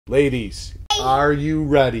Ladies, are you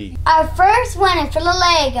ready? Our first winner for the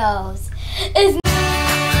Legos is...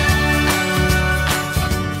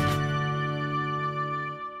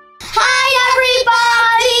 Hi,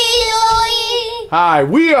 everybody! Hi,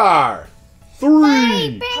 we are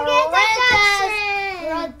Three Productions.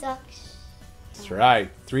 That's right,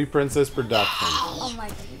 Three Princess Productions. Oh my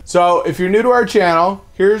goodness. So, if you're new to our channel,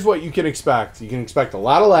 here's what you can expect. You can expect a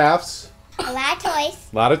lot of laughs, A lot of toys.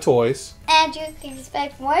 a lot of toys, And you can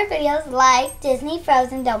expect more videos like Disney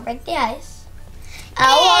Frozen Don't Break the Ice,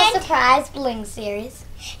 our Surprise Bling series,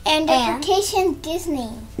 and Vacation Disney.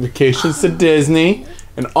 vacations to Disney,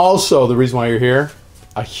 and also the reason why you're here,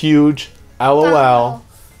 a huge LOL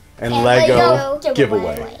and Lego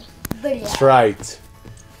giveaway. That's right.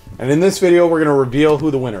 And in this video, we're going to reveal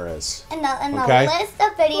who the winner is. And the list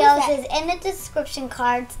of videos is in the description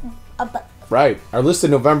cards above. Right. Our list of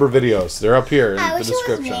November videos. They're up here in the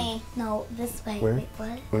description. It was me. No, this way. Where? Wait,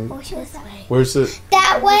 what? Where? I wish it was that way. Where's the...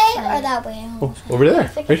 That way or that way? Oh, over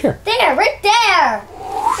there. Right here. There, right there.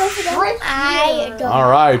 All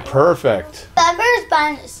right. Perfect. November has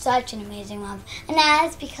been such an amazing month, and that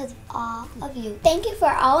is because of all of you. Thank you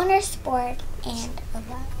for all your support and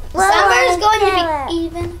love. Summer is going to be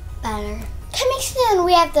even better. Coming soon,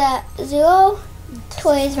 we have the Zero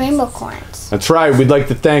Toys Rainbow Corns. That's right. We'd like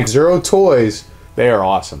to thank Zero Toys. They are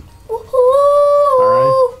awesome. Woohoo! All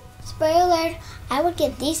right. Spoiler alert, I would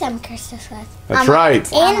get these on Christmas list. That's right.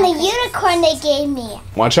 And the unicorn they gave me.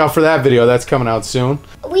 Watch out for that video. That's coming out soon.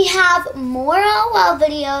 We have more LOL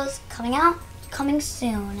videos coming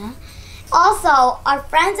soon. Also, our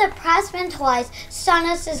friends at Pressman Toys sent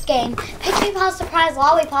us this game, Picture Pop Surprise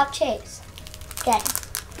Lollipop Chase game.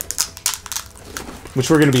 Which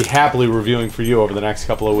we're going to be happily reviewing for you over the next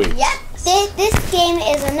couple of weeks. Yep. This game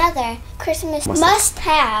is another Christmas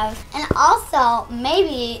must-have, and also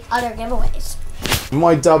maybe other giveaways. We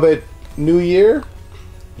might dub it New Year,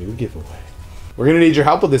 New Giveaway. We're going to need your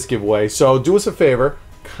help with this giveaway, so do us a favor.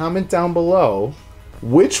 Comment down below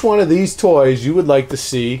which one of these toys you would like to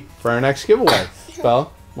see for our next giveaway.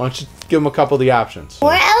 Belle, why don't you give them a couple of the options?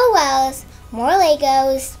 More LOLs, more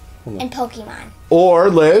Legos, and Pokemon. Or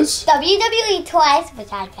Liz. WWE Toys,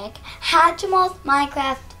 which I pick, Hatchimals,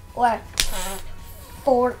 Minecraft, or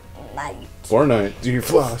Fortnite. Fortnite. Do your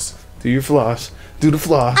floss. Do your floss. Do the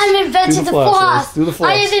floss. I invented the floss. Do the floss.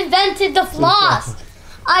 I have invented the floss.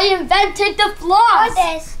 I invented the floss.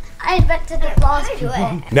 This. I invented the floss to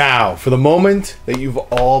it. Now, for the moment that you've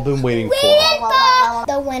all been waiting for.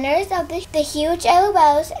 The winners of the huge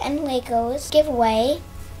LOLs and Legos giveaway.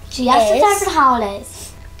 Just in time for the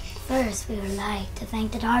holidays. First, we would like to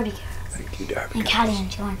thank the Darby Girls. Thank you, Darby and Girls. Caddy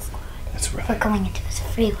Insurance Squad. That's right. For going into this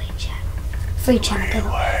freeway channel. Free channel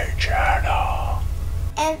giveaway. Channel.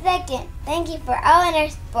 And second, thank you for all in our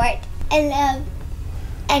support and love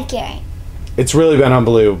and caring. It's really been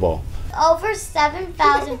unbelievable. Over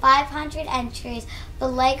 7,500 entries. The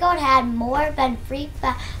Lego had more than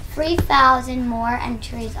 3,000 more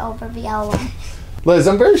entries over the LOL. Liz,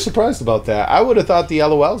 I'm very surprised about that. I would have thought the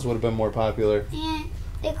LOLs would have been more popular. Yeah,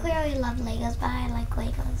 they clearly love Legos, but I like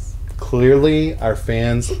Legos. Clearly, our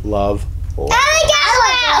fans love Legos.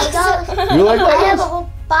 I like Legos. You like I have a Legos? whole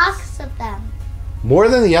box of them. More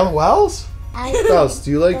than the LOLs? I Else,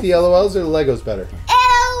 do you like the LOLs or the Legos better?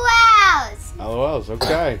 LOLs. LOLs,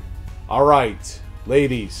 okay. All right,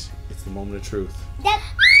 ladies, it's the moment of truth.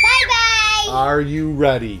 Bye-bye. Are you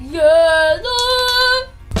ready? Yeah.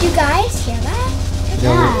 You guys hear that?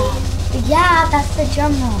 Yeah, that's the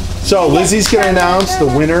drum roll. So, Lizzie's going to announce the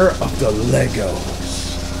winner of the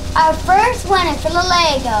Legos. Our first winner for the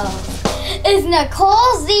Legos is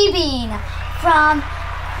Nicole Zebine from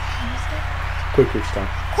Quakerstown.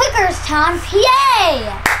 Quakerstown,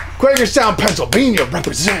 PA. Quakerstown, Pennsylvania,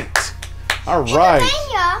 represent. All right.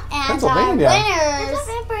 Pennsylvania. And Pennsylvania. our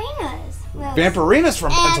winners. Vampirina's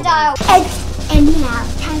from Pennsylvania. And now,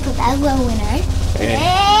 time for the LO winner. And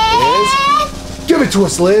Liz, give it to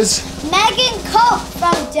us, Liz. Megan Cope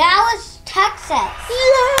from Dallas, Texas.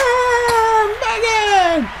 Yeah,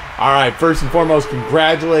 Megan. All right, first and foremost,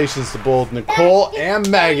 congratulations to both Nicole and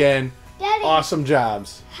Megan. Daddy, Awesome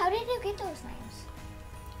jobs. how did you get those names?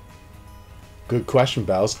 Good question,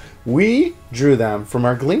 Bells. We drew them from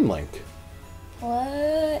our Gleam link.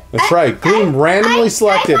 What? That's right. Gleam randomly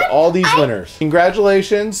selected all these winners.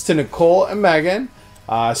 Congratulations to Nicole and Megan.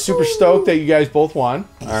 Super stoked that you guys both won.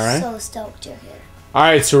 All right. So stoked you're here. All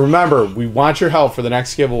right, so remember, we want your help for the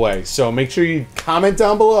next giveaway. So make sure you comment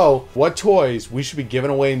down below what toys we should be giving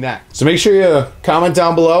away next. So make sure you comment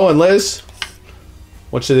down below. And Liz,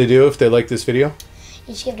 what should they do if they like this video?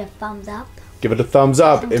 You should give it a thumbs up. Give it a thumbs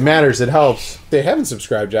up. It matters. It helps. They haven't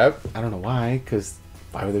subscribed yet. I don't know why, because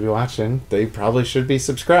why would they be watching? They probably should be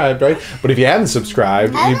subscribed, right? But if you haven't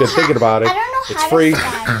subscribed and you've been thinking about it, I don't know it's how free. to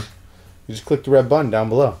subscribe. You just click the red button down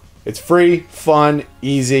below. It's free, fun,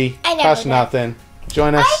 easy, I never costs did. nothing.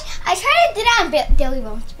 Join us. I tried to do that on Daily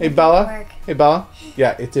Bones. Hey, Bella. Hey, Bella.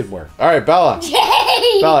 Yeah, it did work. All right, Bella.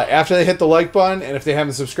 Yay! Bella, after they hit the like button, and if they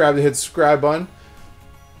haven't subscribed, they hit the subscribe button.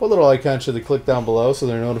 What little icon should they click down below so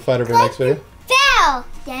they're notified of our next video? Bell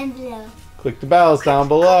down below. Click the bells down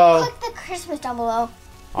below. Click the Christmas down below.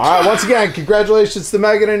 All right, once again, congratulations to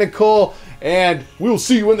Megan and Nicole, and we will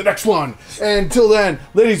see you in the next one. And until then,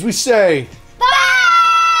 ladies, we say Bye!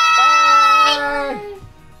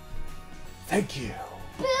 thank you.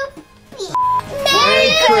 Boop.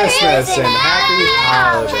 Merry Christmas and Happy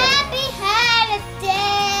Holidays. Happy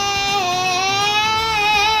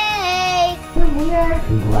Holidays.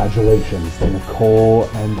 Congratulations to Nicole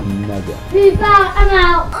and Megan. Peace out. I'm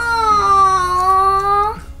out.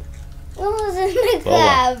 Aww. What was in the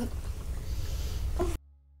Bella. glove?